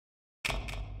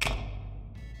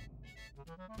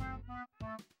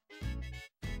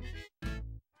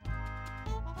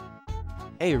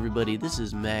Hey everybody, this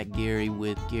is Matt Gary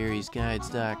with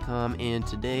GarysGuides.com, and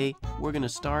today we're going to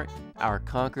start our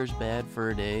Conker's Bad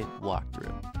Fur Day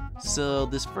walkthrough. So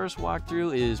this first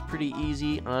walkthrough is pretty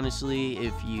easy. Honestly,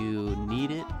 if you need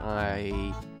it,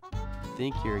 I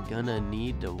think you're gonna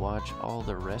need to watch all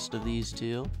the rest of these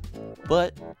too.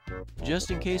 But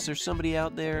just in case there's somebody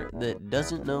out there that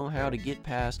doesn't know how to get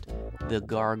past the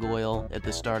gargoyle at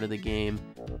the start of the game,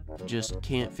 just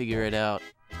can't figure it out,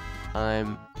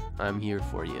 I'm here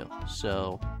for you.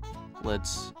 So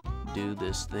let's do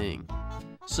this thing.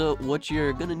 So what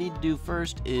you're gonna need to do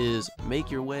first is make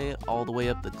your way all the way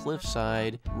up the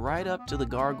cliffside, right up to the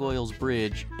gargoyle's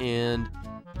bridge, and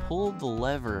pull the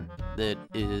lever that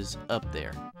is up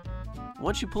there.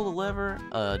 Once you pull the lever,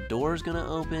 a door's gonna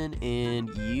open and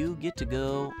you get to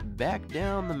go back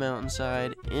down the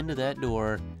mountainside into that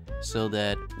door so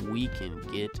that we can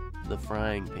get the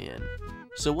frying pan.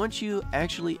 So once you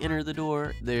actually enter the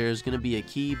door, there's gonna be a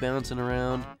key bouncing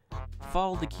around.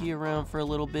 Follow the key around for a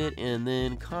little bit, and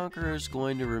then Conker's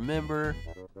going to remember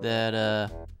that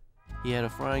he had a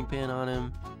frying pan on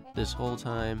him this whole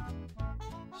time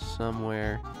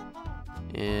somewhere,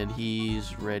 and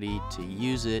he's ready to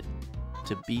use it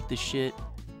to beat the shit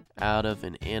out of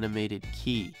an animated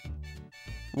key.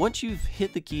 Once you've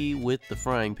hit the key with the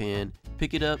frying pan,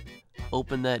 pick it up,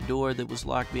 open that door that was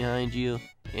locked behind you,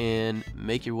 and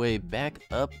make your way back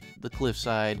up the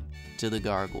cliffside to the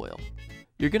gargoyle.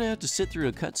 You're gonna have to sit through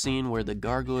a cutscene where the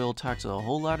gargoyle talks a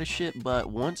whole lot of shit,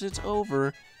 but once it's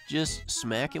over, just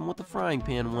smack him with the frying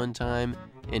pan one time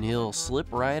and he'll slip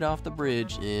right off the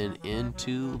bridge and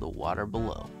into the water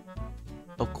below.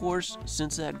 Of course,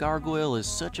 since that gargoyle is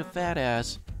such a fat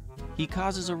ass, he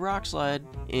causes a rock slide,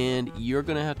 and you're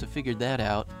gonna have to figure that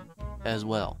out as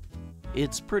well.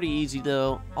 It's pretty easy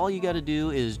though. All you gotta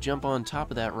do is jump on top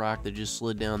of that rock that just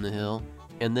slid down the hill,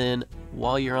 and then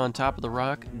while you're on top of the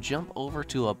rock, jump over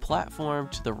to a platform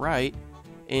to the right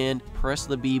and press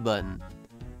the B button.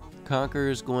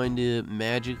 Conker is going to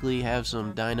magically have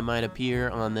some dynamite appear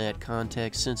on that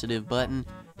context sensitive button,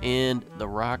 and the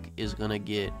rock is gonna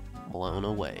get blown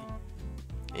away.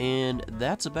 And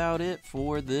that's about it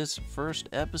for this first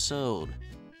episode.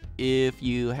 If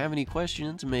you have any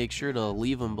questions, make sure to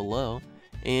leave them below.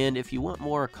 And if you want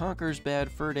more Conker's Bad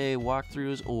Fur Day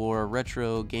walkthroughs or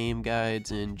retro game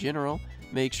guides in general,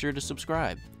 make sure to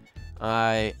subscribe.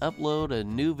 I upload a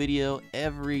new video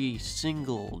every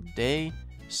single day,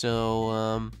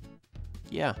 so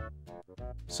yeah,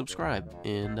 subscribe,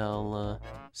 and I'll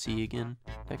see you again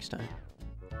next time.